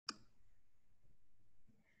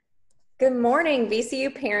Good morning,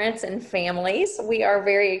 VCU parents and families. We are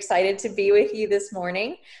very excited to be with you this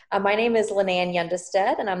morning. My name is Linnann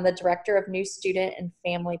Yundestead, and I'm the Director of New Student and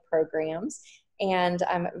Family Programs. And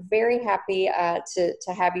I'm very happy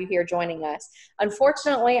to have you here joining us.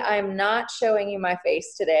 Unfortunately, I'm not showing you my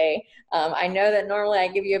face today. I know that normally I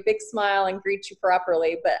give you a big smile and greet you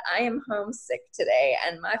properly, but I am homesick today,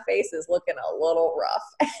 and my face is looking a little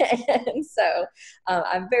rough. And so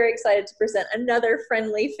I'm very excited to present another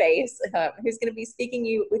friendly face who's going to be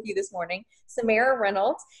speaking with you this morning. Samara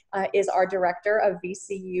Reynolds is our Director of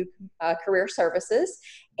VCU Career Services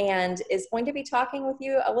and is going to be talking with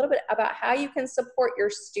you a little bit about how you can support your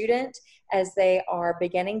student as they are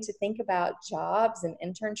beginning to think about jobs and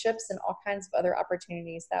internships and all kinds of other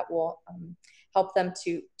opportunities that will help them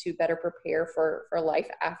to better prepare for life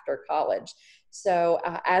after college. So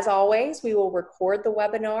as always, we will record the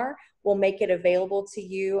webinar. We'll make it available to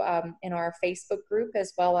you in our Facebook group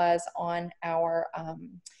as well as on our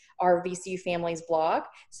VCU Families blog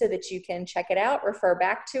so that you can check it out, refer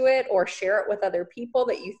back to it, or share it with other people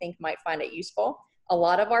that you think might find it useful. A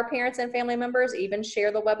lot of our parents and family members even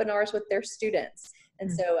share the webinars with their students. And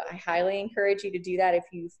so I highly encourage you to do that if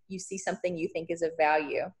you see something you think is of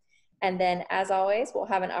value. And then, as always, we'll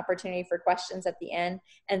have an opportunity for questions at the end.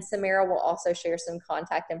 And Samara will also share some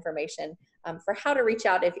contact information for how to reach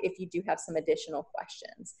out if you do have some additional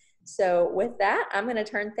questions. So with that, I'm going to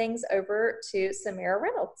turn things over to Samara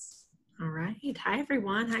Reynolds. All right. Hi,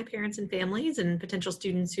 everyone. Hi, parents and families and potential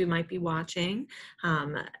students who might be watching.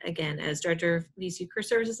 Again, as Director of VCU Career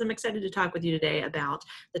Services, I'm excited to talk with you today about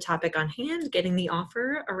the topic on hand, getting the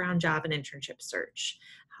offer around job and internship search.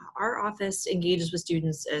 Our office engages with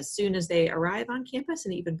students as soon as they arrive on campus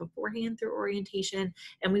and even beforehand through orientation,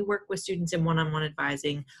 and we work with students in one-on-one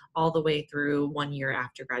advising all the way through 1 year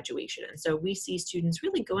after graduation. And so we see students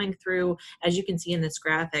really going through, as you can see in this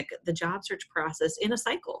graphic, the job search process in a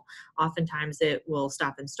cycle. Oftentimes it will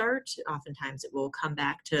stop and start. Oftentimes it will come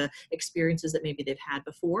back to experiences that maybe they've had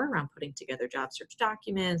before around putting together job search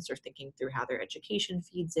documents or thinking through how their education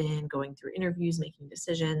feeds in, going through interviews, making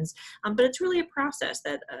decisions. But it's really a process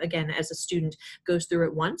that, again, as a student goes through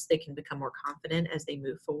it once, they can become more confident as they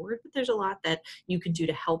move forward. But there's a lot that you can do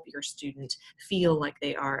to help your student feel like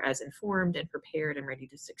they are as informed and prepared and ready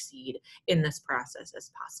to succeed in this process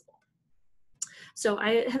as possible. So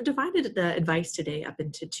I have divided the advice today up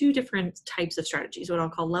into two different types of strategies, what I'll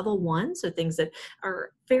call level one, so things that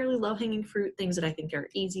are fairly low-hanging fruit, things that I think are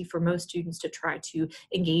easy for most students to try to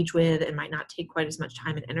engage with and might not take quite as much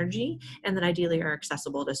time and energy, and that ideally are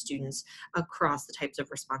accessible to students across the types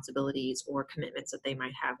of responsibilities or commitments that they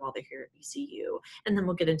might have while they're here at VCU. And then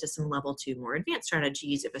we'll get into some level two more advanced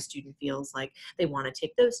strategies if a student feels like they want to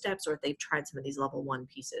take those steps or if they've tried some of these level one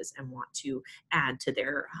pieces and want to add to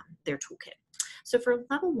their toolkit. So for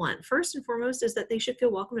level one, first and foremost is that they should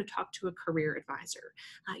feel welcome to talk to a career advisor.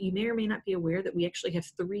 You may or may not be aware that we actually have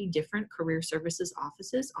 3 different career services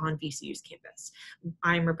offices on VCU's campus.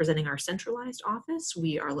 I'm representing our centralized office.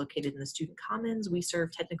 We are located in the student commons. We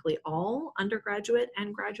serve technically all undergraduate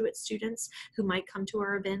and graduate students who might come to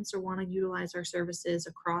our events or want to utilize our services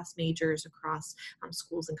across majors, across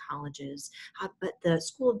schools and colleges. But the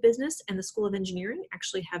School of Business and the School of Engineering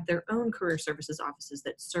actually have their own career services offices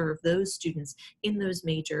that serve those students in those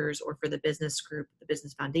majors, or for the business group, the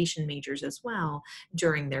business foundation majors as well,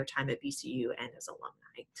 during their time at VCU and as alumni.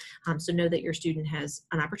 So know that your student has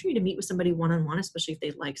an opportunity to meet with somebody one-on-one, especially if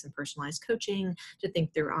they'd like some personalized coaching, to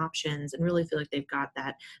think through options and really feel like they've got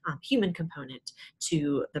that human component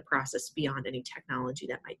to the process beyond any technology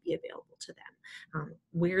that might be available to them.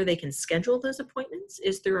 Where they can schedule those appointments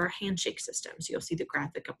is through our Handshake system. So you'll see the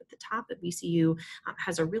graphic up at the top that VCU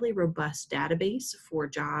has a really robust database for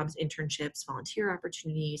jobs, internships, volunteer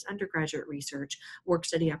opportunities, undergraduate research, work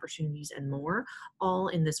study opportunities, and more, all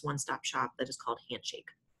in this one-stop shop that is called Handshake.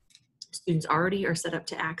 Students already are set up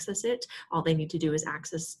to access it. All they need to do is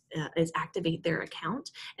activate their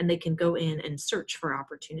account, and they can go in and search for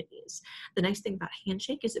opportunities. The nice thing about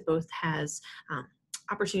Handshake is it both has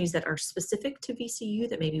opportunities that are specific to VCU,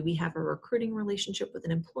 that maybe we have a recruiting relationship with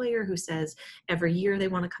an employer who says every year they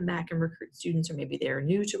want to come back and recruit students, or maybe they're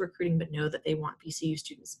new to recruiting but know that they want VCU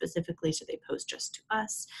students specifically, so they post just to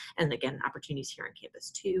us. And again, opportunities here on campus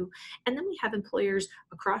too. And then we have employers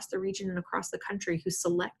across the region and across the country who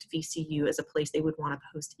select VCU as a place they would want to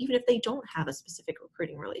post, even if they don't have a specific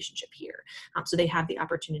recruiting relationship here. So they have the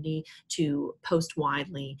opportunity to post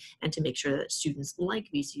widely and to make sure that students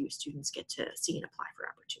like VCU students get to see and apply for for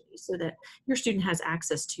opportunities so that your student has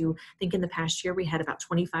access to, I think in the past year we had about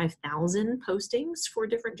 25,000 postings for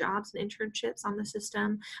different jobs and internships on the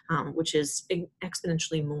system, which is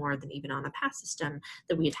exponentially more than even on the past system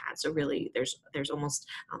that we had. So really there's almost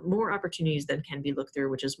more opportunities than can be looked through,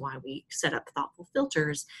 which is why we set up thoughtful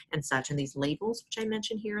filters and such, and these labels, which I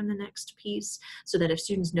mentioned here in the next piece, so that if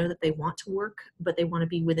students know that they want to work, but they want to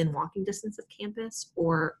be within walking distance of campus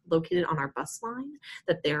or located on our bus line,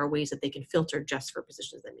 that there are ways that they can filter just for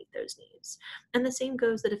positions that meet those needs. And the same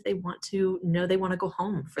goes that if they want to know they want to go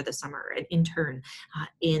home for the summer and intern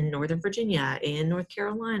in Northern Virginia, in North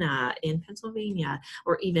Carolina, in Pennsylvania,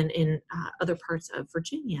 or even in other parts of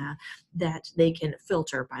Virginia, that they can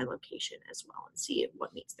filter by location as well and see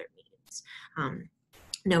what meets their needs.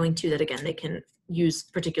 Knowing too that, again, they can use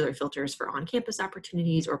particular filters for on-campus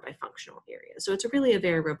opportunities or by functional areas. So it's really a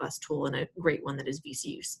very robust tool and a great one that is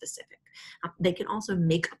VCU specific. They can also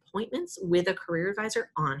make appointments with a career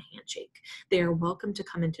advisor on Handshake. They are welcome to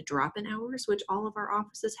come into drop-in hours, which all of our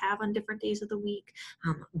offices have on different days of the week,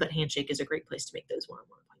 but Handshake is a great place to make those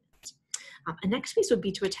one-on-one appointments. A next piece would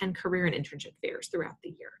be to attend career and internship fairs throughout the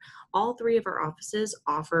year. All three of our offices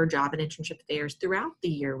offer job and internship fairs throughout the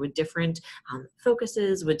year with different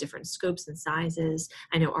focuses, with different scopes and sizes.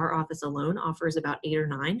 I know our office alone offers about 8 or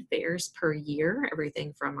 9 fairs per year,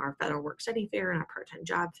 everything from our federal work study fair and our part-time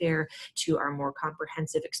job fair to our more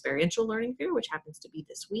comprehensive experiential learning fair, which happens to be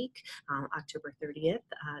this week, October 30th,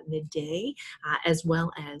 midday, as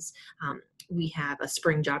well as we have a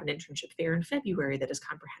spring job and internship fair in February that is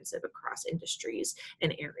comprehensive across industries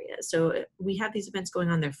and areas. So we have these events going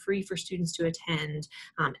on. They're free for students to attend,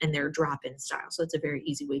 and they're drop-in style. So it's a very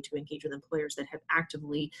easy way to engage with employers that have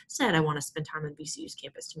actively said, I want to spend time on VCU's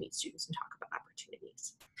campus to meet students and talk about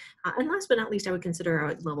opportunities. And last but not least, I would consider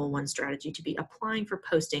our level 1 strategy to be applying for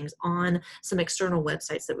postings on some external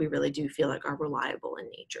websites that we really do feel like are reliable in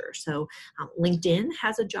nature. So LinkedIn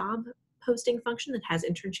has a job posting function that has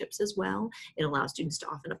internships as well. It allows students to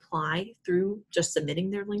often apply through just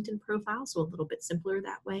submitting their LinkedIn profile, so a little bit simpler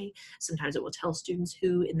that way. Sometimes it will tell students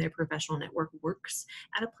who in their professional network works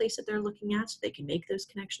at a place that they're looking at, so they can make those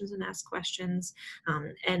connections and ask questions.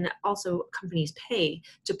 And also companies pay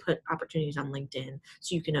to put opportunities on LinkedIn,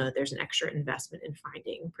 so you can know that there's an extra investment in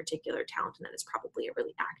finding particular talent, and that is probably a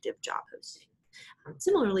really active job posting.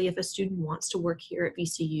 Similarly, if a student wants to work here at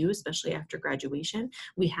VCU, especially after graduation,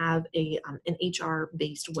 we have an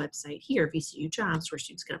HR-based website here, VCU Jobs, where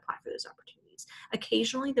students can apply for those opportunities.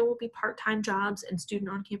 Occasionally, there will be part-time jobs and student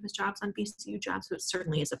on-campus jobs on VCU Jobs, so it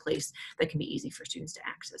certainly is a place that can be easy for students to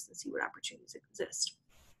access and see what opportunities exist.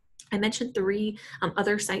 I mentioned 3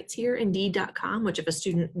 other sites here, Indeed.com, which if a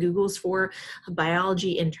student Googles for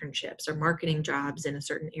biology internships or marketing jobs in a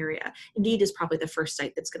certain area, Indeed is probably the first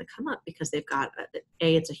site that's going to come up because they've got,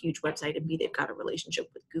 A, it's a huge website, and B, they've got a relationship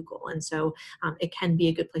with Google. And so it can be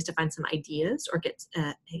a good place to find some ideas or get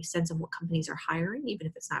a sense of what companies are hiring, even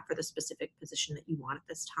if it's not for the specific position that you want at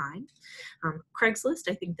this time. Craigslist,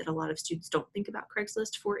 I think that a lot of students don't think about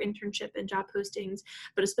Craigslist for internship and job postings,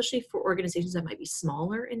 but especially for organizations that might be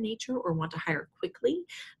smaller in nature or want to hire quickly,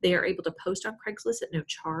 they are able to post on Craigslist at no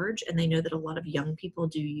charge, and they know that a lot of young people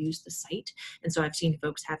do use the site. And so I've seen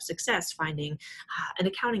folks have success finding an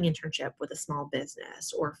accounting internship with a small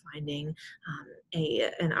business, or finding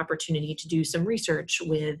an opportunity to do some research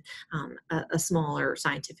with a smaller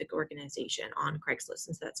scientific organization on Craigslist.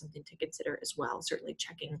 And so that's something to consider as well, certainly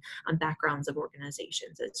checking on backgrounds of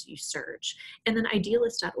organizations as you search. And then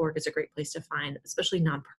idealist.org is a great place to find especially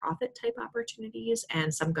nonprofit type opportunities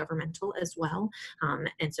and some governmental as well.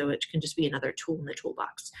 And so it can just be another tool in the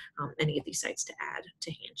toolbox, any of these sites to add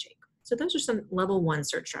to Handshake. So those are some level 1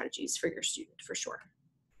 search strategies for your student for sure.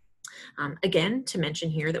 Again, to mention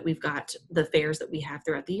here that we've got the fairs that we have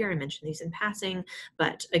throughout the year. I mentioned these in passing,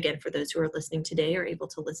 but again, for those who are listening today or able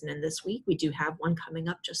to listen in this week, we do have one coming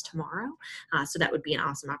up just tomorrow. So that would be an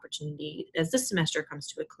awesome opportunity as this semester comes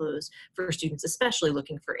to a close for students, especially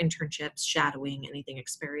looking for internships, shadowing, anything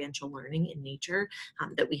experiential learning in nature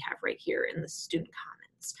that we have right here in the student commons.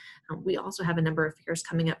 We also have a number of fairs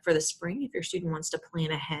coming up for the spring. If your student wants to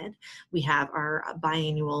plan ahead, we have our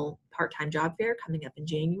biannual part-time job fair coming up in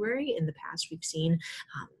January. In the past, we've seen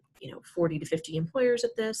 40 to 50 employers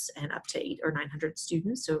at this and up to 800 or 900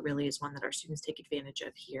 students. So it really is one that our students take advantage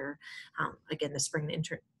of here. Again, the spring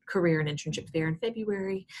career and internship fair in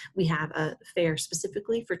February. We have a fair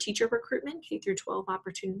specifically for teacher recruitment, K through 12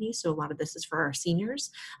 opportunities. So a lot of this is for our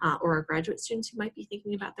seniors or our graduate students who might be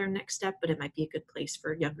thinking about their next step, but it might be a good place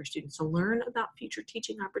for younger students to learn about future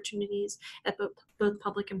teaching opportunities at both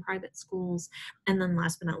public and private schools. And then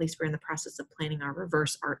last but not least, we're in the process of planning our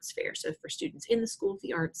reverse arts fair. So for students in the School of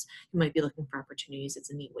the Arts who might be looking for opportunities, it's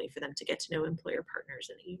a neat way for them to get to know employer partners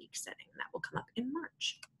in a unique setting. And that will come up in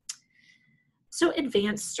March. So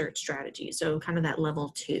advanced search strategy, so kind of that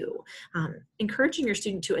level 2, encouraging your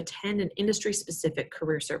student to attend an industry-specific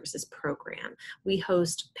career services program. We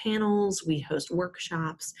host panels, we host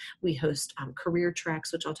workshops, we host career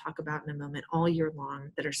tracks, which I'll talk about in a moment, all year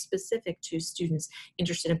long that are specific to students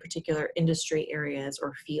interested in particular industry areas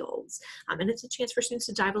or fields. And it's a chance for students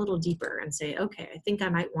to dive a little deeper and say, okay, I think I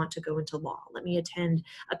might want to go into law. Let me attend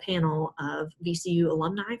a panel of VCU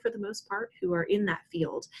alumni for the most part who are in that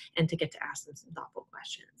field and to get to ask them some thoughtful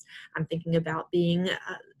questions. I'm thinking about being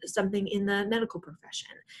something in the medical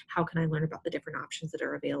profession. How can I learn about the different options that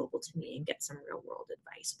are available to me and get some real world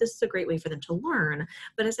advice? This is a great way for them to learn.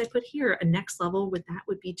 But as I put here, a next level with that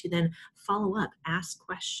would be to then follow up, ask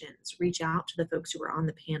questions, reach out to the folks who are on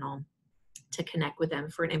the panel to connect with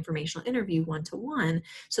them for an informational interview one-to-one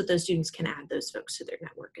so those students can add those folks to their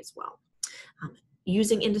network as well.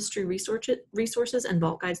 Using industry resources and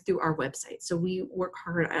vault guides through our website. So we work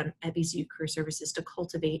hard at VCU Career Services to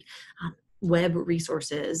cultivate web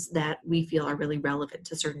resources that we feel are really relevant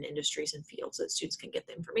to certain industries and fields so that students can get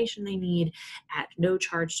the information they need at no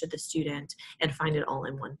charge to the student and find it all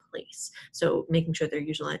in one place. So making sure they're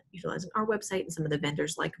utilizing our website and some of the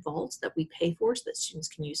vendors like Vault that we pay for so that students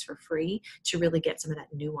can use for free to really get some of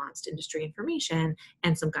that nuanced industry information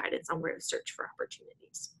and some guidance on where to search for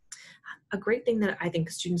opportunities. A great thing that I think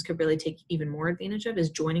students could really take even more advantage of is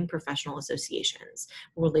joining professional associations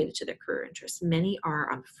related to their career interests. Many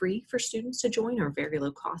are free for students to join or very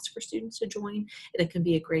low cost for students to join. It can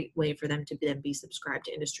be a great way for them to then be subscribed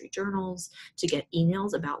to industry journals, to get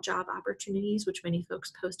emails about job opportunities, which many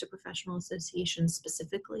folks post to professional associations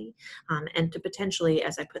specifically, and to potentially,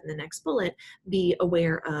 as I put in the next bullet, be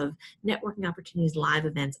aware of networking opportunities, live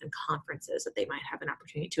events, and conferences that they might have an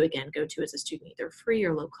opportunity to, again, go to as a student, either free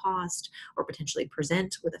or low cost, or potentially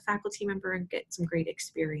present with a faculty member and get some great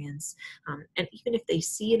experience. And even if they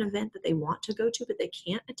see an event that they want to go to but they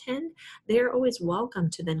can't attend, they're always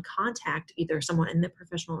welcome to then contact either someone in the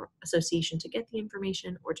professional association to get the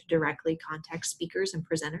information or to directly contact speakers and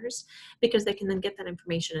presenters, because they can then get that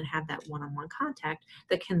information and have that one-on-one contact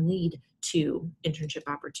that can lead to internship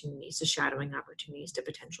opportunities, to shadowing opportunities, to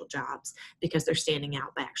potential jobs, because they're standing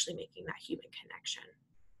out by actually making that human connection.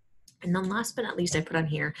 And then last but not least, I put on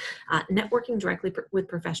here, networking directly with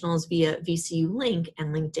professionals via VCU Link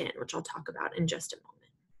and LinkedIn, which I'll talk about in just a moment.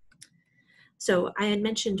 So I had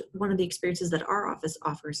mentioned one of the experiences that our office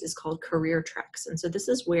offers is called career treks. And so this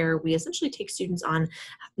is where we essentially take students on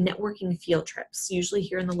networking field trips, usually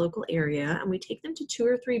here in the local area, and we take them to 2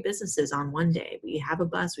 or 3 businesses on one day. We have a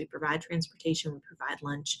bus, we provide transportation, we provide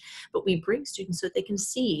lunch, but we bring students so that they can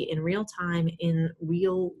see in real time, in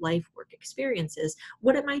real life work experiences,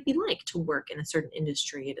 what it might be like to work in a certain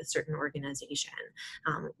industry at a certain organization.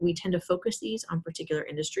 We tend to focus these on particular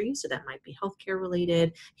industries, so that might be healthcare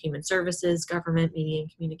related, human services, government, media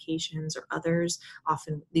and communications, or others.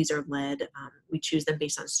 Often these are led, we choose them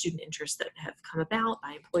based on student interests that have come about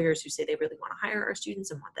by employers who say they really want to hire our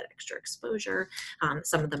students and want that extra exposure.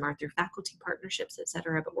 Some of them are through faculty partnerships, et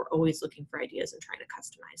cetera, but we're always looking for ideas and trying to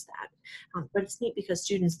customize that. But it's neat because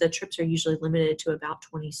the trips are usually limited to about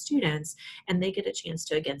 20 students, and they get a chance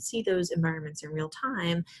to, again, see those environments in real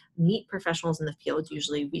time, meet professionals in the field,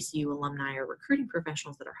 usually VCU alumni or recruiting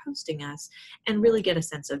professionals that are hosting us, and really get a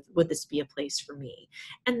sense of, would this be a place for me?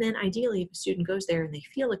 And then ideally, if a student goes there and they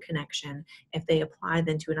feel a connection, if they apply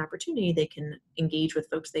then to an opportunity, they can engage with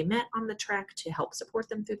folks they met on the trek to help support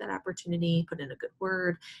them through that opportunity, put in a good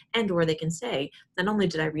word, and or they can say, not only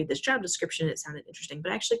did I read this job description, it sounded interesting,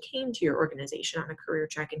 but I actually came to your organization on a career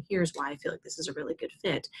trek, and here's why I feel like this is a really good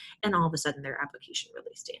fit. And all of a sudden their application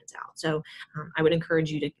really stands out. So I would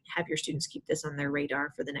encourage you to have your students keep this on their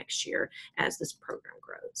radar for the next year as this program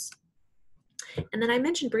grows. And then I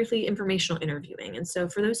mentioned briefly informational interviewing. And so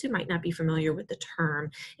for those who might not be familiar with the term,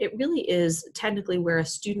 it really is technically where a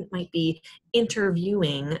student might be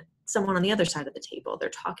interviewing someone on the other side of the table. They're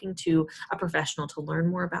talking to a professional to learn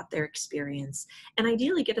more about their experience and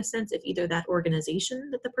ideally get a sense if either that organization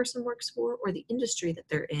that the person works for or the industry that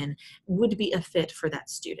they're in would be a fit for that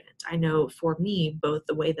student. I know for me, both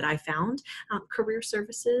the way that I found career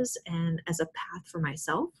services and as a path for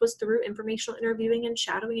myself was through informational interviewing and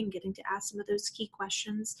shadowing and getting to ask some of those key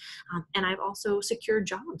questions. And I've also secured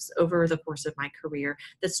jobs over the course of my career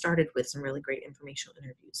that started with some really great informational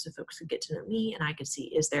interviews. So folks could get to know me and I could see,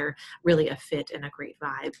 is there really a fit and a great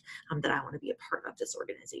vibe that I want to be a part of this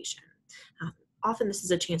organization? Often this is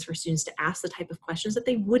a chance for students to ask the type of questions that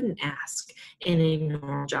they wouldn't ask in a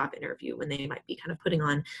normal job interview when they might be kind of putting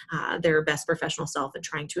on their best professional self and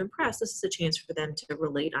trying to impress. This is a chance for them to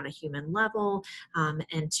relate on a human level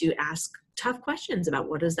and to ask tough questions about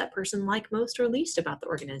what does that person like most or least about the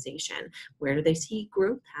organization? Where do they see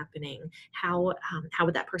growth happening? How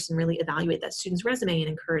would that person really evaluate that student's resume and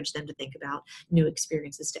encourage them to think about new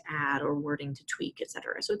experiences to add or wording to tweak, et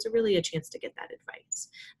cetera. So it's really a chance to get that advice.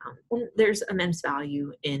 There's immense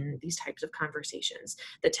value in these types of conversations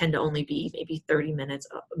that tend to only be maybe 30 minutes,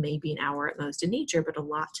 maybe an hour at most in nature, but a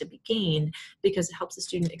lot to be gained because it helps the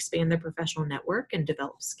student expand their professional network and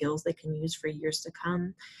develop skills they can use for years to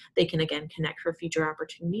come. They can, again, connect for future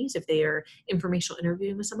opportunities. If they are informational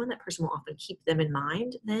interviewing with someone, that person will often keep them in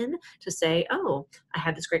mind then to say, oh, I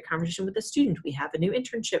had this great conversation with a student. We have a new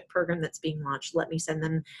internship program that's being launched. Let me send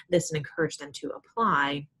them this and encourage them to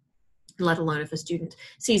apply. Let alone if a student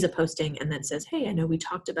sees a posting and then says, hey, I know we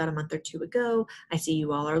talked about a month or two ago. I see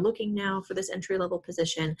you all are looking now for this entry-level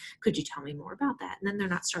position. Could you tell me more about that? And then they're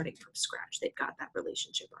not starting from scratch. They've got that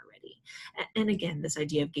relationship already. And again, this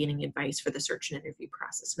idea of gaining advice for the search and interview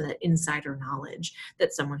process, that insider knowledge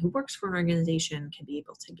that someone who works for an organization can be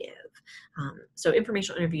able to give. So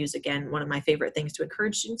informational interviews, again, one of my favorite things to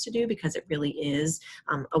encourage students to do because it really is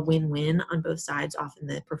a win-win on both sides. Often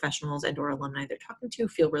the professionals and or alumni they're talking to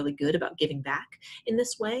feel really good about giving back in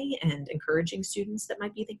this way and encouraging students that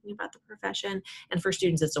might be thinking about the profession. And for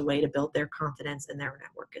students, it's a way to build their confidence and their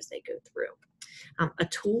network as they go through. A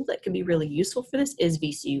tool that can be really useful for this is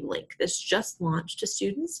VCU Link. This just launched to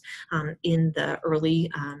students in the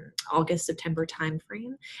early August, September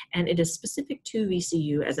timeframe, and it is specific to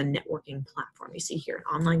VCU as a networking platform. You see here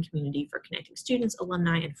an online community for connecting students,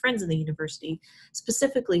 alumni, and friends in the university,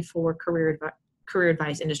 specifically for career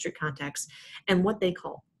advice industry contexts and what they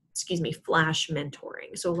call flash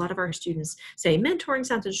mentoring. So a lot of our students say mentoring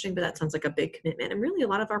sounds interesting, but that sounds like a big commitment. And really a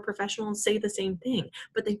lot of our professionals say the same thing,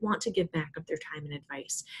 but they want to give back of their time and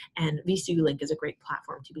advice. And VCU Link is a great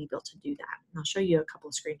platform to be able to do that. And I'll show you a couple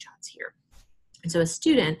of screenshots here. And so a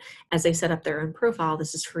student, as they set up their own profile,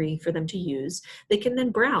 this is free for them to use, they can then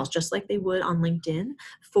browse just like they would on LinkedIn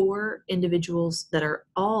for individuals that are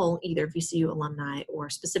all either VCU alumni or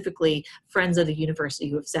specifically friends of the university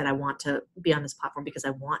who have said, I want to be on this platform because I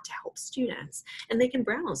want to help students. And they can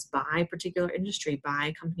browse by particular industry,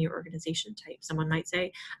 by company or organization type. Someone might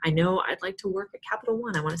say, I know I'd like to work at Capital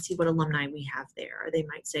One. I want to see what alumni we have there. Or they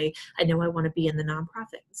might say, I know I want to be in the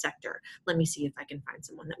nonprofit sector. Let me see if I can find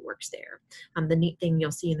someone that works there. The neat thing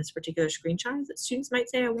you'll see in this particular screenshot is that students might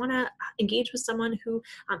say, I want to engage with someone who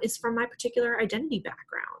is from my particular identity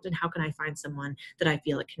background, and how can I find someone that I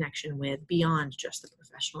feel a connection with beyond just the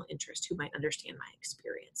professional interest who might understand my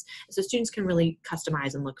experience. And so students can really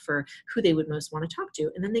customize and look for who they would most want to talk to,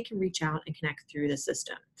 and then they can reach out and connect through the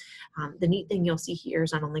system. The neat thing you'll see here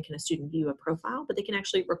is not only can a student view a profile, but they can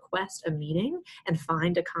actually request a meeting and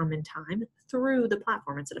find a common time through the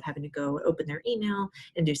platform instead of having to go open their email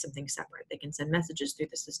and do something separate. They can send messages through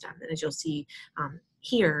the system. And as you'll see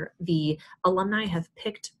here, the alumni have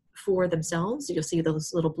picked for themselves, you'll see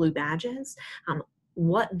those little blue badges,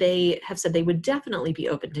 what they have said they would definitely be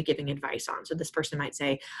open to giving advice on. So this person might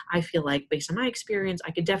say, I feel like based on my experience,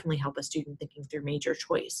 I could definitely help a student thinking through major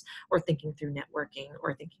choice or thinking through networking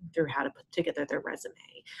or thinking through how to put together their resume.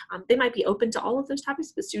 They might be open to all of those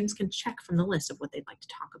topics, but students can check from the list of what they'd like to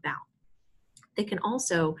talk about. They can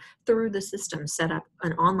also, through the system, set up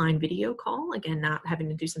an online video call, again, not having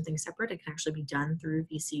to do something separate. It can actually be done through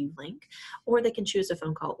VCU Link, or they can choose a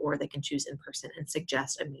phone call, or they can choose in person and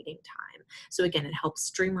suggest a meeting time. So again, it helps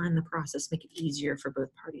streamline the process, make it easier for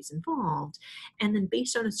both parties involved. And then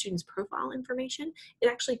based on a student's profile information, it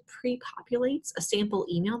actually pre-populates a sample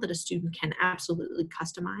email that a student can absolutely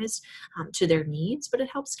customize to their needs, but it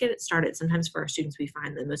helps get it started. Sometimes for our students, we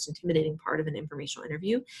find the most intimidating part of an informational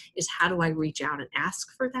interview is how do I reach out and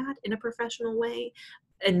ask for that in a professional way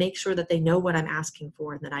and make sure that they know what I'm asking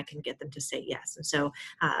for and that I can get them to say yes. And so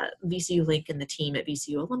VCU Link and the team at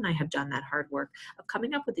VCU Alumni have done that hard work of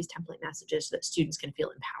coming up with these template messages so that students can feel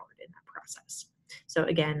empowered in that process. So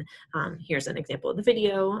again, here's an example of the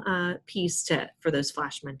video piece for those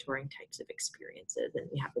flash mentoring types of experiences, and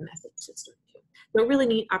we have the method system too. So a really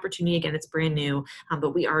neat opportunity. Again, it's brand new,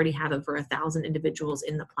 but we already have over 1,000 individuals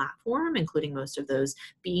in the platform, including most of those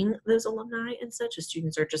being those alumni and such. As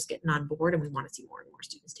students are just getting on board, and we want to see more and more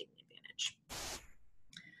students taking advantage.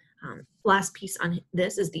 Last piece on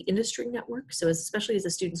this is the industry network. So especially as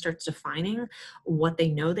the student starts defining what they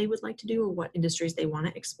know they would like to do or what industries they want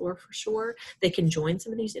to explore for sure, they can join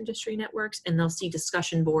some of these industry networks, and they'll see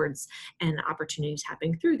discussion boards and opportunities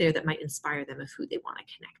happening through there that might inspire them of who they want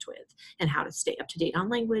to connect with and how to stay up to date on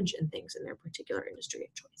language and things in their particular industry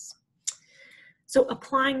of choice. So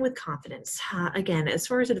applying with confidence, again, as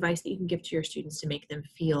far as advice that you can give to your students to make them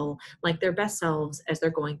feel like their best selves as they're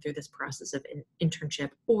going through this process of an internship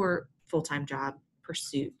or full-time job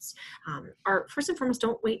pursuits, are first and foremost,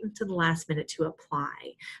 don't wait until the last minute to apply.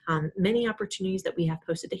 Many opportunities that we have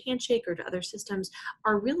posted to Handshake or to other systems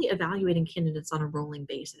are really evaluating candidates on a rolling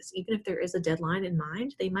basis. Even if there is a deadline in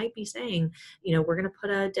mind, they might be saying, you know, we're going to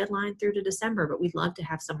put a deadline through to December, but we'd love to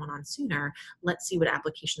have someone on sooner. Let's see what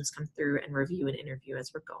applications come through and review and interview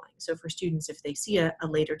as we're going. So for students, if they see a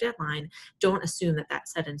later deadline, don't assume that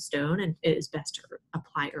that's set in stone, and it is best to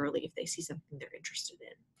apply early if they see something they're interested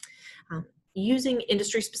in. Using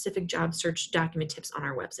industry-specific job search document tips on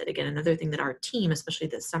our website. Again, another thing that our team, especially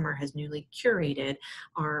this summer, has newly curated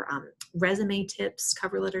are resume tips,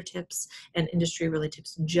 cover letter tips, and industry-related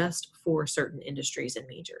tips just for certain industries and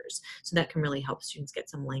majors. So that can really help students get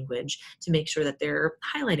some language to make sure that they're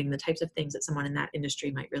highlighting the types of things that someone in that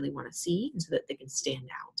industry might really want to see, and so that they can stand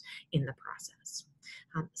out in the process.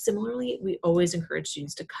 Similarly, we always encourage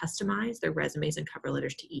students to customize their resumes and cover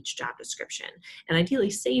letters to each job description, and ideally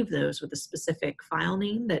save those with a specific file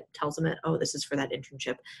name that tells them that, oh, this is for that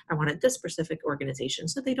internship. I wanted this specific organization,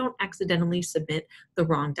 so they don't accidentally submit the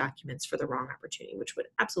wrong documents for the wrong opportunity, which would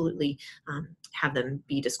absolutely have them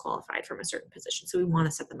be disqualified from a certain position. So we want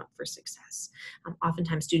to set them up for success.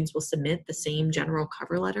 Oftentimes students will submit the same general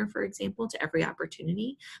cover letter, for example, to every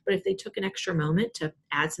opportunity, but if they took an extra moment to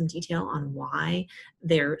add some detail on why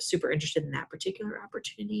they're super interested in that particular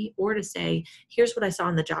opportunity, or to say, here's what I saw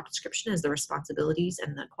in the job description as the responsibilities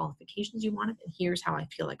and the qualifications you wanted, and here's how I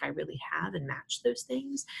feel like I really have and match those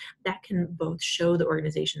things, that can both show the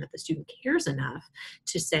organization that the student cares enough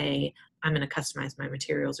to say, I'm going to customize my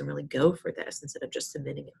materials and really go for this instead of just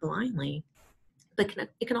submitting it blindly. But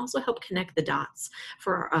it can also help connect the dots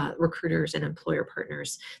for recruiters and employer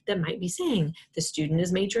partners that might be saying, the student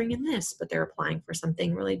is majoring in this, but they're applying for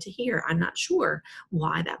something related to here. I'm not sure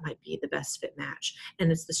why that might be the best fit match.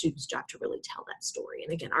 And it's the student's job to really tell that story.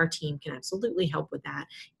 And again, our team can absolutely help with that,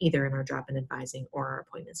 either in our drop-in advising or our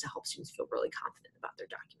appointments, to help students feel really confident about their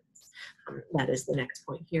documents. That is the next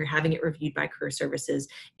point here. Having it reviewed by career services,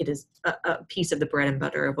 it is a piece of the bread and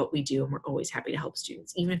butter of what we do, and we're always happy to help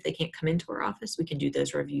students. Even if they can't come into our office, we can do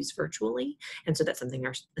those reviews virtually, and so that's something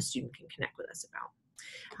a student can connect with us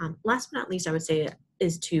about. Last but not least, I would say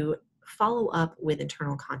is to follow up with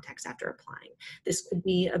internal contacts after applying. This could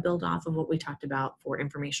be a build off of what we talked about for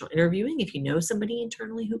informational interviewing. If you know somebody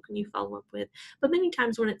internally, who can you follow up with? But many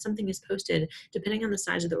times when something is posted, depending on the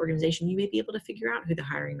size of the organization, you may be able to figure out who the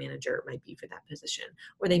hiring manager might be for that position,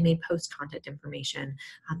 or they may post contact information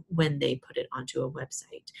when they put it onto a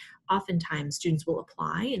website. Oftentimes students will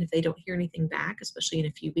apply, and if they don't hear anything back, especially in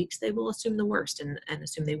a few weeks, they will assume the worst and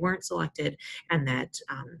assume they weren't selected, and that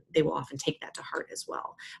they will often take that to heart as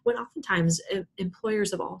well. When oftentimes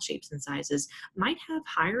employers of all shapes and sizes might have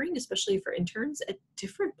hiring, especially for interns, at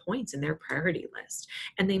different points in their priority list,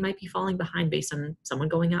 and they might be falling behind based on someone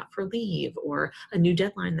going out for leave, or a new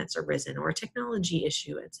deadline that's arisen, or a technology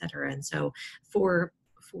issue, et cetera. And so for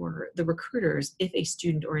the recruiters, if a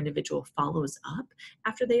student or individual follows up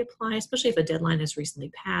after they apply, especially if a deadline has recently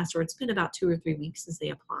passed or it's been about 2 or 3 weeks since they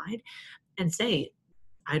applied, and say,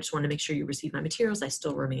 I just want to make sure you receive my materials. I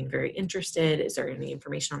still remain very interested. Is there any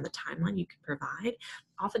information on the timeline you can provide?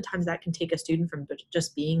 Oftentimes that can take a student from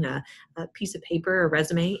just being a piece of paper, a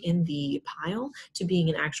resume in the pile, to being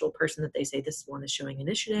an actual person that they say, this one is showing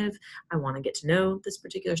initiative. I want to get to know this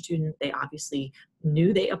particular student. They obviously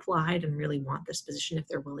knew they applied and really want this position if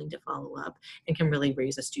they're willing to follow up, and can really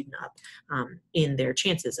raise a student up in their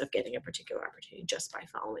chances of getting a particular opportunity just by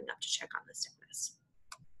following up to check on the status.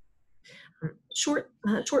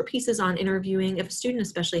 Short pieces on interviewing. If a student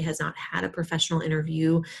especially has not had a professional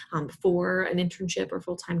interview for an internship or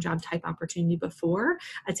full-time job type opportunity before,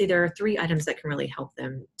 I'd say there are 3 items that can really help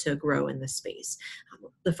them to grow in this space.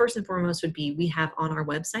 The first and foremost would be, we have on our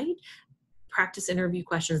website practice interview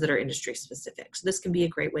questions that are industry specific. So this can be a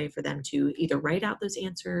great way for them to either write out those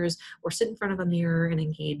answers or sit in front of a mirror and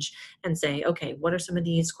engage and say, okay, what are some of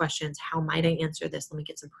these questions? How might I answer this? Let me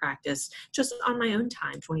get some practice just on my own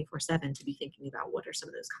time, 24/7, to be thinking about what are some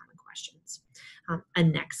of those common questions. A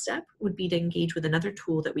next step would be to engage with another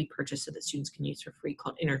tool that we purchased so that students can use for free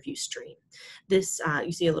called Interview Stream. This,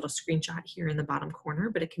 you see a little screenshot here in the bottom corner,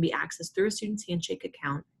 but it can be accessed through a student's Handshake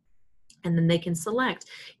account. And then they can select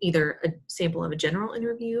either a sample of a general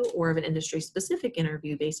interview or of an industry-specific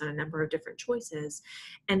interview based on a number of different choices.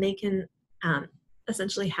 And they can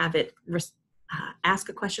essentially have it ask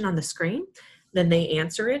a question on the screen, then they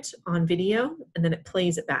answer it on video, and then it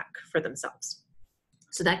plays it back for themselves.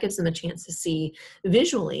 So that gives them a chance to see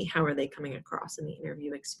visually how are they coming across in the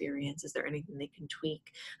interview experience. Is there anything they can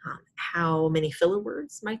tweak? How many filler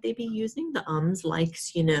words might they be using? The ums,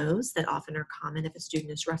 likes, you knows that often are common if a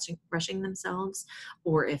student is rushing themselves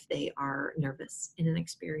or if they are nervous in an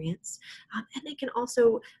experience. And they can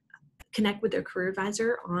also connect with their career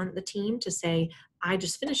advisor on the team to say, I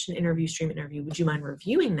just finished an Interview Stream interview. Would you mind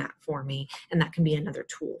reviewing that for me? And that can be another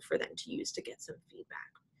tool for them to use to get some feedback.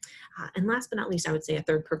 And last but not least, I would say a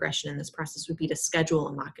third progression in this process would be to schedule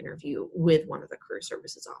a mock interview with one of the career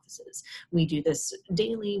services offices. We do this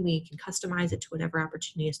daily. We can customize it to whatever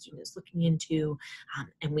opportunity a student is looking into,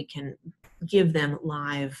 and we can give them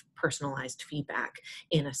live personalized feedback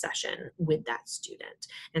in a session with that student.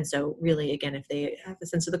 And so really, again, if they have a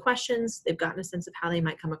sense of the questions, they've gotten a sense of how they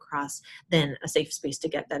might come across, then a safe space to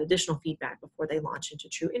get that additional feedback before they launch into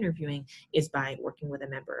true interviewing is by working with a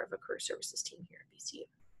member of a career services team here at VCU.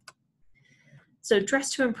 So dress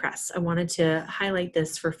to impress. I wanted to highlight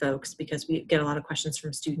this for folks because we get a lot of questions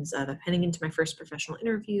from students of, I'm heading into my first professional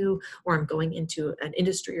interview, or I'm going into an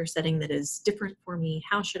industry or setting that is different for me.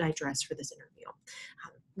 How should I dress for this interview?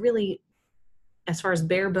 Really, as far as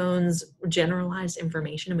bare bones, generalized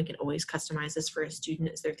information, and we can always customize this for a student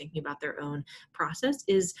as they're thinking about their own process,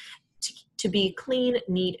 is to be clean,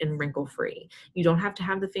 neat, and wrinkle-free. You don't have to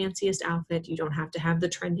have the fanciest outfit. You don't have to have the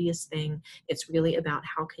trendiest thing. It's really about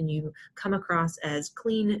how can you come across as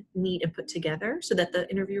clean, neat, and put together so that the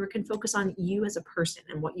interviewer can focus on you as a person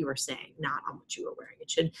and what you are saying, not on what you are wearing. It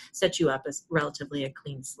should set you up as relatively a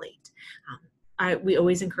clean slate. We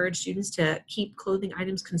always encourage students to keep clothing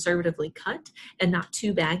items conservatively cut and not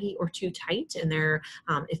too baggy or too tight. And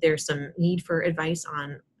if there's some need for advice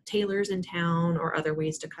on tailors in town or other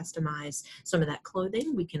ways to customize some of that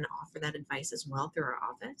clothing, we can offer that advice as well through our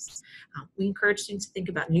office. We encourage students to think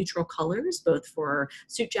about neutral colors, both for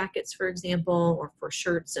suit jackets, for example, or for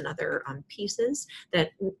shirts and other pieces that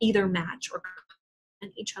either match or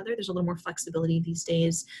each other. There's a little more flexibility these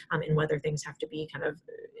days in whether things have to be kind of,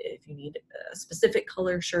 if you need a specific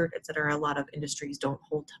color shirt, et cetera. A lot of industries don't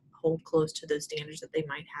hold close to those standards that they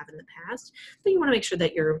might have in the past, but you want to make sure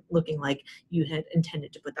that you're looking like you had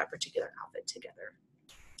intended to put that particular outfit together.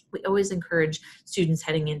 We always encourage students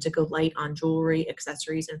heading in to go light on jewelry,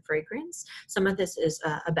 accessories, and fragrance. Some of this is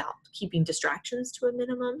about keeping distractions to a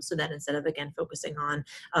minimum so that instead of, again, focusing on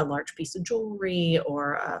a large piece of jewelry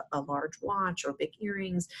or a large watch or big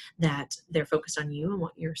earrings, that they're focused on you and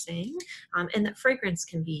what you're saying. And that fragrance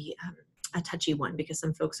can be a touchy one because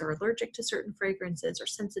some folks are allergic to certain fragrances or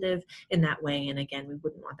sensitive in that way. And again, we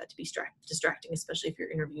wouldn't want that to be distracting, especially if your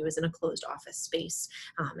interview is in a closed office space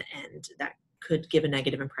and that could give a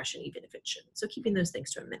negative impression even if it shouldn't. So keeping those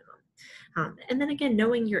things to a minimum. And then again,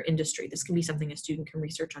 knowing your industry. This can be something a student can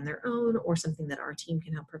research on their own or something that our team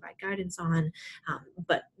can help provide guidance on.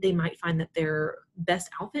 But they might find that their best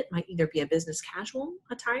outfit might either be a business casual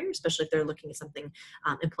attire, especially if they're looking at something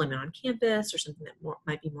employment on campus or something that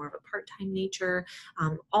might be more of a part-time nature,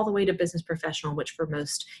 all the way to business professional, which for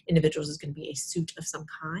most individuals is going to be a suit of some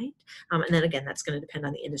kind. And then again, that's going to depend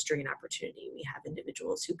on the industry and opportunity. We have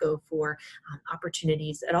individuals who go for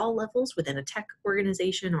opportunities at all levels within a tech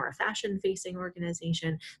organization or a fashion-facing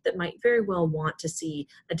organization that might very well want to see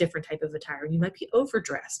a different type of attire. You might be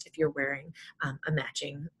overdressed if you're wearing a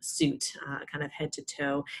matching suit, kind of head to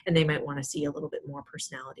toe, and they might want to see a little bit more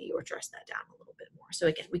personality or dress that down a little bit more. So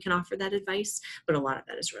again, we can offer that advice, but a lot of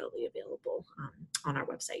that is readily available on our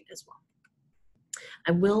website as well.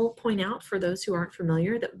 I will point out for those who aren't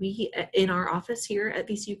familiar that we in our office here at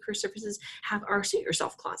VCU Career Services have our Suit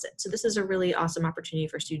Yourself closet. So this is a really awesome opportunity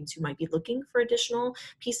for students who might be looking for additional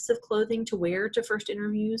pieces of clothing to wear to first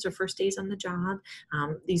interviews or first days on the job.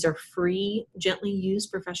 These are free, gently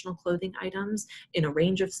used professional clothing items in a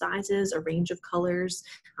range of sizes, a range of colors,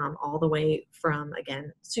 all the way from,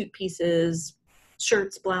 again, suit pieces,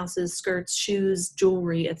 shirts, blouses, skirts, shoes,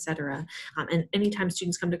 jewelry, etc. And anytime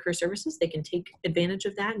students come to Career Services, they can take advantage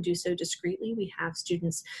of that and do so discreetly. We have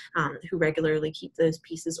students who regularly keep those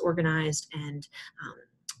pieces organized and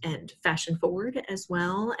fashion forward as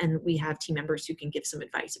well. And we have team members who can give some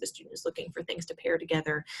advice if a student is looking for things to pair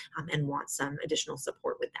together and want some additional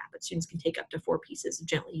support with that. But students can take up to 4 pieces of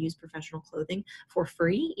gently used professional clothing for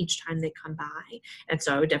free each time they come by. And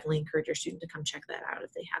so I would definitely encourage your student to come check that out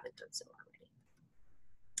if they haven't done so already.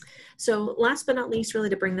 So last but not least, really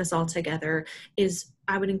to bring this all together, is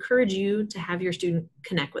I would encourage you to have your student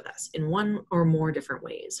connect with us in one or more different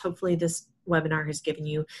ways. Hopefully this webinar has given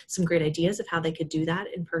you some great ideas of how they could do that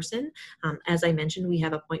in person. As I mentioned, we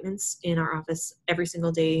have appointments in our office every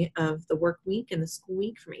single day of the work week and the school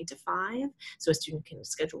week from 8 to 5, so a student can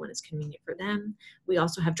schedule when it's convenient for them. We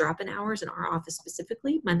also have drop-in hours in our office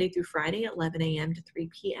specifically, Monday through Friday at 11 a.m. to 3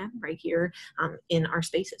 p.m. right here in our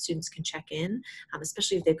space that students can check in,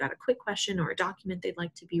 especially if they've got a quick question or a document they'd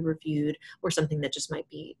like to be reviewed or something that just might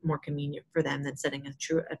be more convenient for them than setting a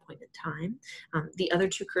true appointment time. The other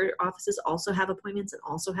 2 career offices also have appointments and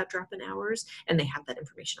also have drop-in hours, and they have that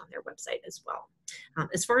information on their website as well.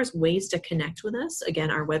 As far as ways to connect with us, again,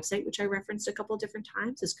 our website, which I referenced a couple of different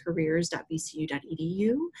times, is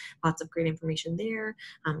careers.vcu.edu. Lots of great information there.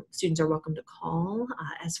 Students are welcome to call.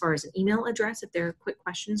 As far as an email address, if there are quick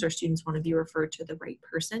questions or students want to be referred to the right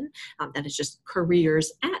person, that is just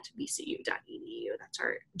careers@vcu.edu. That's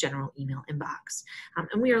our general email inbox.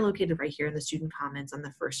 And we are located right here in the student commons on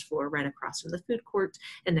the first floor, right across from the food court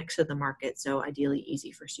and next to the market, so ideally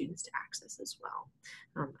easy for students to access as well.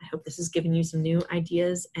 I hope this has given you some new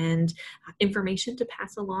ideas and information to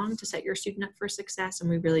pass along to set your student up for success, and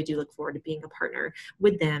we really do look forward to being a partner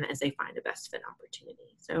with them as they find a best fit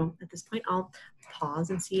opportunity. So at this point, I'll pause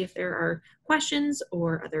and see if there are questions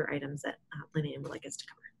or other items that Lynn would like us to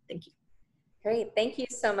cover. Thank you. Great. Thank you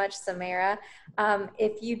so much, Samara.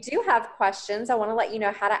 If you do have questions, I want to let you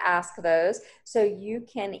know how to ask those. So you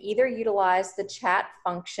can either utilize the chat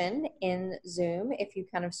function in Zoom. If you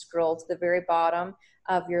kind of scroll to the very bottom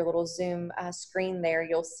of your little Zoom screen there,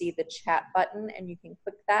 you'll see the chat button, and you can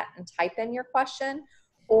click that and type in your question.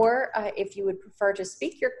 Or if you would prefer to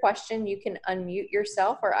speak your question, you can unmute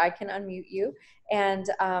yourself, or I can unmute you, and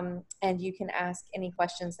you can ask any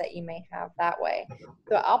questions that you may have that way.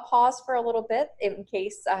 So I'll pause for a little bit in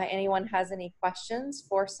case anyone has any questions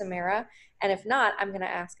for Samara, and if not, I'm going to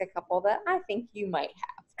ask a couple that I think you might have.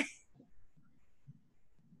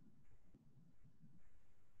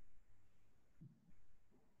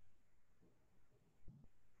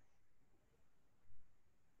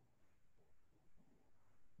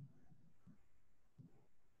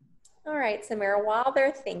 All right, Samara, while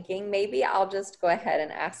they're thinking, maybe I'll just go ahead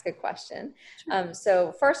and ask a question.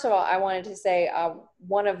 So first of all, I wanted to say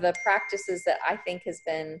one of the practices that I think has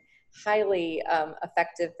been highly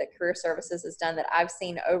effective that Career Services has done that I've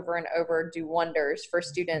seen over and over do wonders for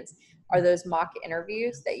students are those mock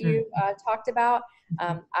interviews that you talked about.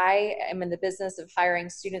 I am in the business of hiring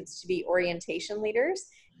students to be orientation leaders,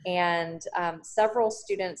 and several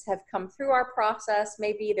students have come through our process,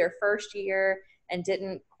 maybe their first year, and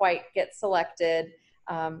didn't quite get selected.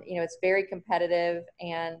 It's very competitive,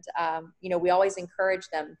 and we always encourage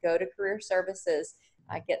them, go to Career Services,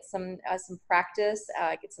 get some practice,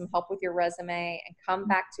 get some help with your resume, and come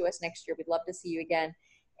back to us next year. We'd love to see you again.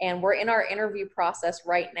 And we're in our interview process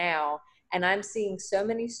right now, and I'm seeing so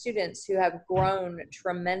many students who have grown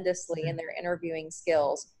tremendously in their interviewing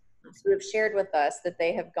skills, who have shared with us that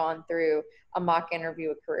they have gone through a mock interview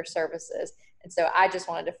with Career Services. And so I just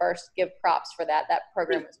wanted to first give props for that. That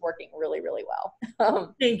program is working really, really well.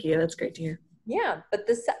 Thank you. That's great to hear. Yeah, but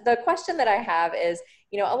the question that I have is,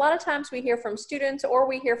 a lot of times we hear from students or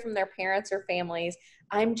we hear from their parents or families,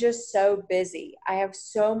 I'm just so busy. I have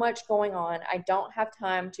so much going on. I don't have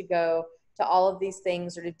time to go to all of these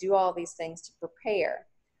things or to do all of these things to prepare.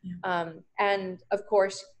 Yeah. And of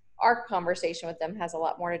course, our conversation with them has a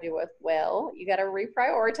lot more to do with, well, you got to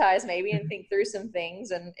reprioritize maybe and think through some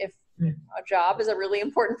things. And if a job is a really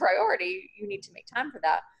important priority, you need to make time for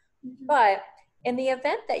that. But in the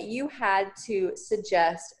event that you had to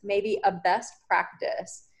suggest maybe a best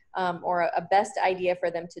practice or a best idea for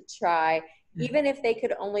them to try, even if they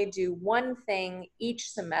could only do one thing each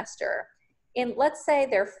semester, in, let's say,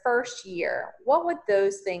 their first year, what would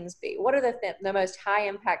those things be? What are the most high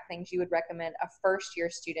impact things you would recommend a first year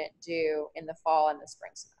student do in the fall and the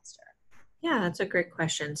spring semester? Yeah, that's a great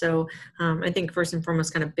question. So I think first and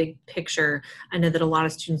foremost, kind of big picture, I know that a lot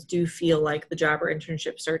of students do feel like the job or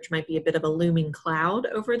internship search might be a bit of a looming cloud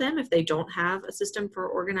over them if they don't have a system for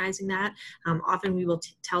organizing that. Often we will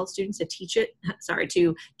tell students to teach it, sorry,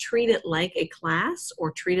 to treat it like a class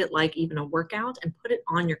or treat it like even a workout and put it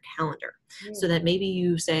on your calendar. So that maybe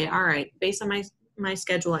you say, all right, based on my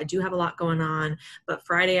schedule, I do have a lot going on, but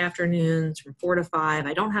Friday afternoons from 4 to 5,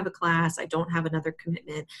 I don't have a class, I don't have another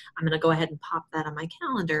commitment. I'm going to go ahead and pop that on my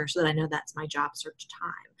calendar so that I know that's my job search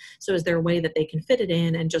time. So is there a way that they can fit it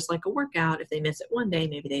in? And just like a workout, if they miss it one day,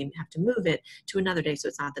 maybe they have to move it to another day. So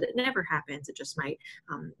it's not that it never happens. It just might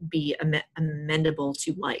be amendable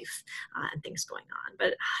to life and things going on.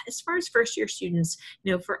 But as far as first year students,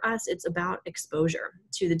 for us, it's about exposure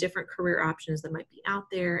to the different career options that might be out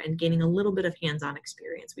there and gaining a little bit of hands-on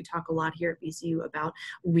experience. We talk a lot here at VCU about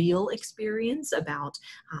real experience, about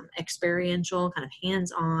experiential, kind of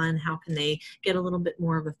hands-on, how can they get a little bit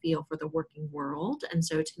more of a feel for the working world. And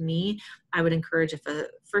so to me, I would encourage if a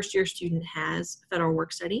first year student has federal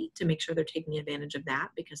work study to make sure they're taking advantage of that,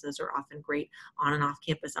 because those are often great on and off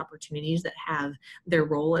campus opportunities that have their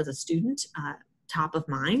role as a student top of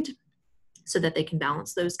mind, so that they can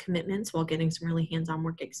balance those commitments while getting some really hands-on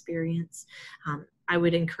work experience. I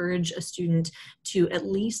would encourage a student to at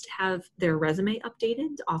least have their resume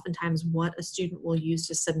updated. Oftentimes what a student will use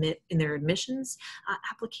to submit in their admissions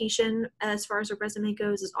application as far as a resume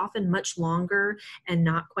goes is often much longer and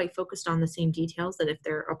not quite focused on the same details that if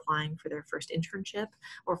they're applying for their first internship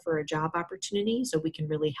or for a job opportunity. So we can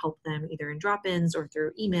really help them either in drop-ins or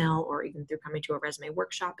through email or even through coming to a resume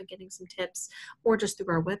workshop and getting some tips, or just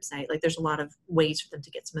through our website. Like there's a lot of ways for them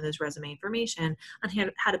to get some of those resume information on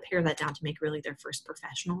how to pare that down to make really their first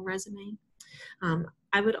professional resume.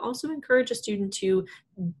 I would also encourage a student to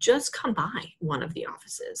just come by one of the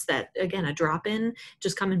offices. That, again, a drop-in,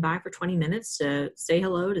 just coming by for 20 minutes to say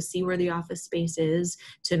hello, to see where the office space is,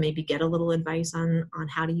 to maybe get a little advice on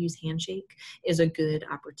how to use Handshake is a good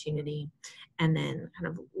opportunity. And then kind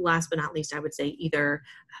of last but not least, I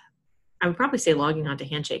would probably say logging onto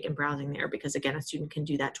Handshake and browsing there, because again, a student can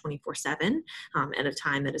do that 24/7 at a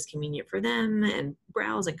time that is convenient for them, and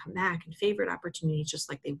browse and come back and favorite opportunities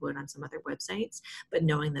just like they would on some other websites. But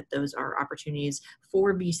knowing that those are opportunities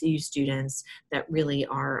for VCU students that really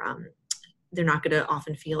are, they're not going to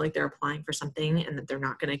often feel like they're applying for something and that they're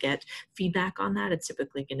not going to get feedback on that. It's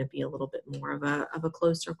typically going to be a little bit more of a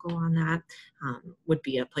closed circle on that, would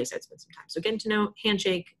be a place I'd spend some time. So getting to know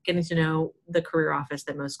Handshake, getting to know the career office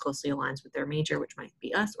that most closely aligns with their major, which might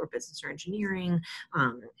be us or business or engineering,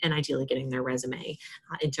 and ideally getting their resume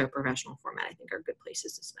into a professional format, I think are good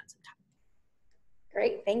places to spend some time.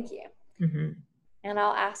 Great, thank you. Mm-hmm. And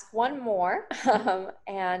I'll ask one more.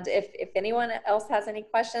 And if anyone else has any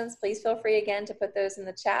questions, please feel free again to put those in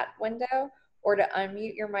the chat window or to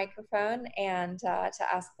unmute your microphone and to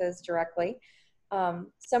ask those directly.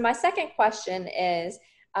 So my second question is,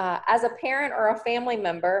 as a parent or a family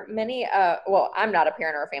member, well, I'm not a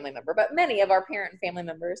parent or a family member, but many of our parent and family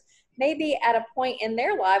members may be at a point in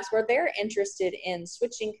their lives where they're interested in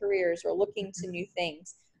switching careers or looking to new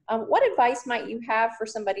things. What advice might you have for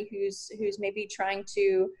somebody who's maybe trying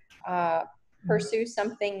to pursue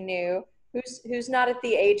something new, who's not at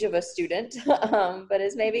the age of a student, but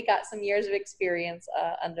has maybe got some years of experience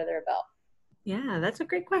under their belt? Yeah, that's a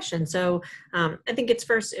great question. So I think it's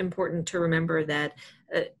first important to remember that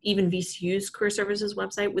even VCU's Career Services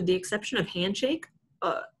website, with the exception of Handshake,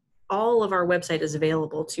 all of our website is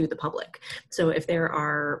available to the public. So if there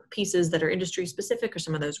are pieces that are industry specific or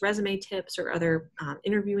some of those resume tips or other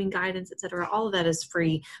interviewing guidance, et cetera, all of that is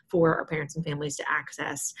free for our parents and families to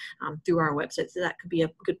access through our website. So that could be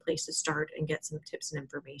a good place to start and get some tips and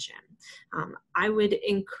information. I would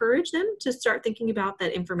encourage them to start thinking about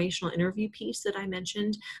that informational interview piece that I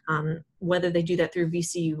mentioned, whether they do that through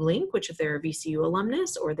VCU Link, which if they're a VCU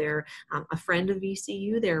alumnus or they're a friend of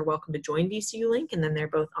VCU, they're welcome to join VCU Link, and then they're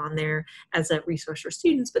both on there as a resource for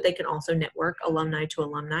students, but they can also network alumni to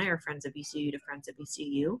alumni or friends of VCU to friends of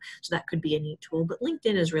VCU. So that could be a neat tool, but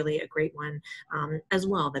LinkedIn is really a great one as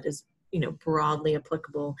well, that is broadly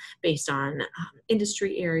applicable based on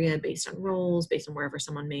industry area, based on roles, based on wherever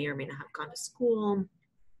someone may or may not have gone to school.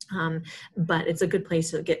 But it's a good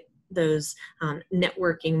place to get those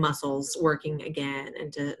networking muscles working again,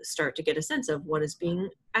 and to start to get a sense of what is being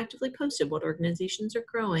actively posted, what organizations are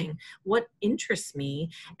growing, what interests me.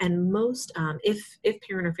 And most, if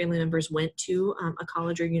parent or family members went to a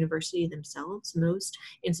college or university themselves, most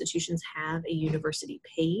institutions have a university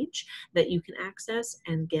page that you can access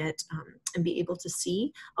and get and be able to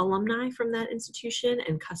see alumni from that institution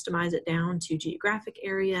and customize it down to geographic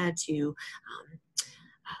area, to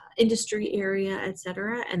industry area,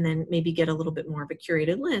 etc., and then maybe get a little bit more of a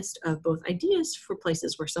curated list of both ideas for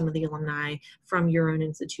places where some of the alumni from your own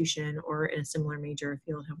institution or in a similar major or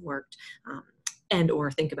field have worked, and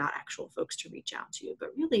or think about actual folks to reach out to. But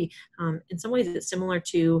really, in some ways, it's similar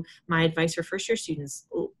to my advice for first-year students.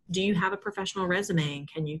 Do you have a professional resume,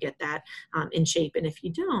 and can you get that in shape? And if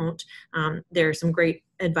you don't, there's some great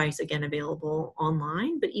advice, again, available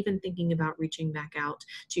online, but even thinking about reaching back out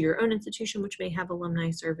to your own institution, which may have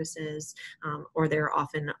alumni services, or there are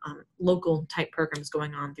often local type programs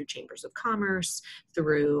going on through chambers of commerce,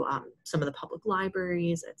 through some of the public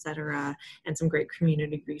libraries, et cetera, and some great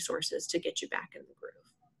community resources to get you back in the groove.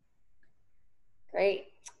 Great.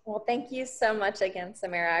 Well, thank you so much again,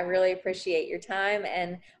 Samara. I really appreciate your time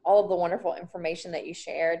and all of the wonderful information that you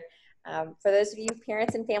shared. For those of you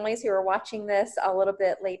parents and families who are watching this a little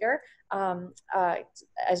bit later,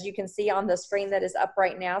 as you can see on the screen that is up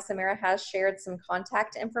right now, Samara has shared some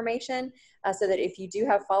contact information so that if you do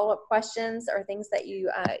have follow-up questions or things that you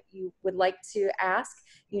would like to ask,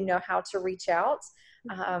 you know how to reach out.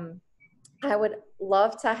 I would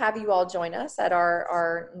love to have you all join us at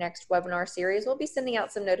our next webinar series. We'll be sending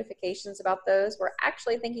out some notifications about those. We're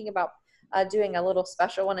actually thinking about doing a little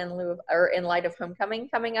special one in light of homecoming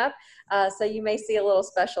coming up. So you may see a little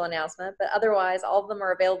special announcement, but otherwise all of them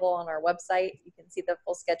are available on our website. You can see the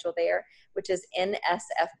full schedule there, which is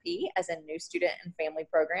NSFP, as in New Student and Family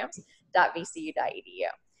Programs.vcu.edu.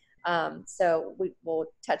 So we will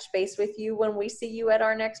touch base with you when we see you at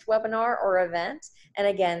our next webinar or event. And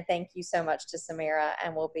again, thank you so much to Samara,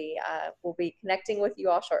 and we'll be connecting with you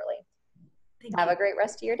all shortly. Have a great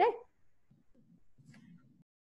rest of your day.